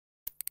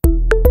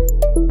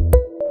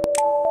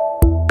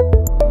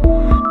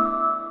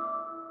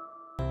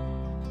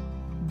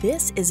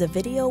This is a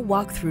video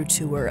walkthrough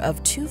tour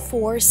of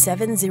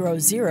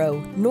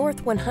 24700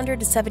 North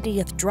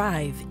 170th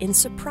Drive in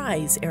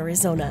Surprise,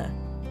 Arizona.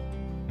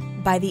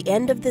 By the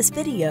end of this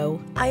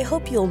video, I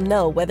hope you'll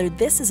know whether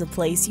this is a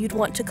place you'd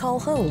want to call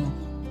home.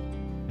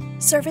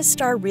 Service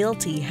Star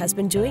Realty has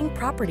been doing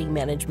property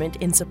management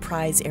in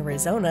Surprise,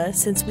 Arizona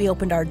since we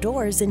opened our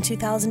doors in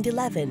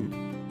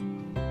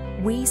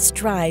 2011. We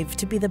strive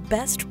to be the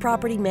best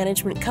property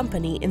management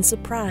company in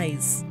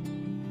Surprise.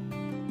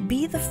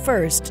 Be the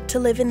first to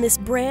live in this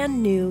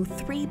brand new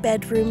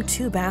 3-bedroom,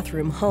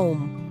 2-bathroom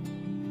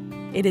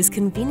home. It is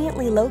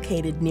conveniently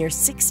located near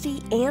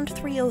 60 and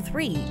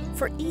 303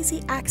 for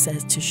easy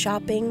access to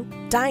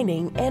shopping,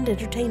 dining, and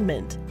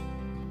entertainment.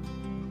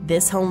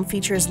 This home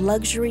features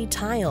luxury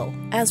tile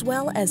as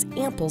well as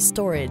ample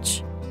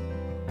storage.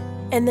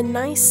 And the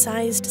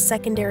nice-sized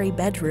secondary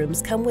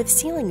bedrooms come with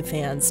ceiling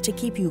fans to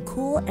keep you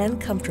cool and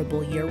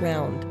comfortable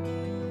year-round.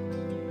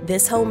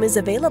 This home is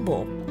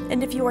available,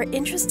 and if you are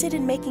interested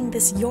in making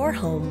this your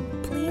home,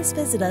 please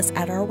visit us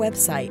at our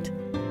website,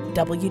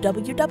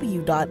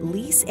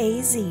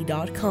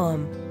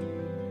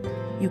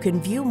 www.leaseaz.com. You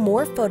can view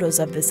more photos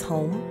of this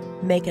home,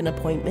 make an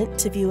appointment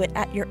to view it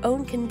at your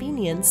own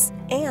convenience,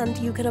 and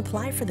you can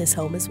apply for this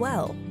home as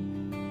well.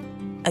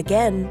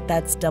 Again,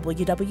 that's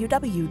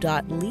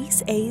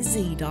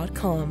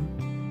www.leaseaz.com.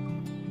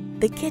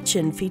 The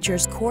kitchen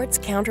features quartz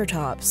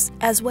countertops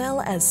as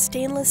well as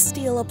stainless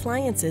steel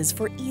appliances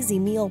for easy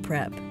meal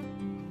prep.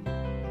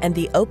 And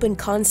the open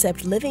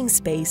concept living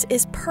space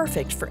is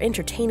perfect for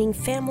entertaining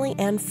family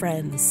and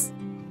friends.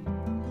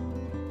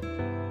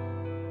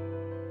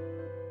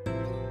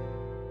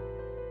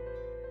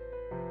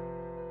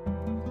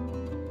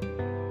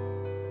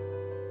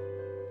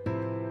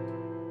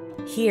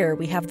 Here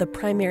we have the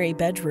primary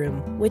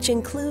bedroom, which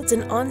includes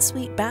an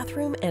ensuite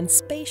bathroom and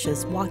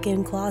spacious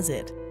walk-in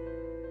closet.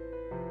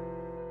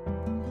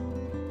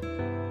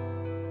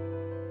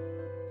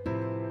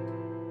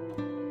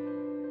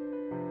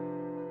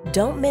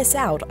 Don't miss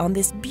out on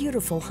this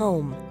beautiful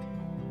home.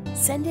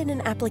 Send in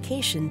an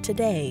application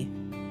today.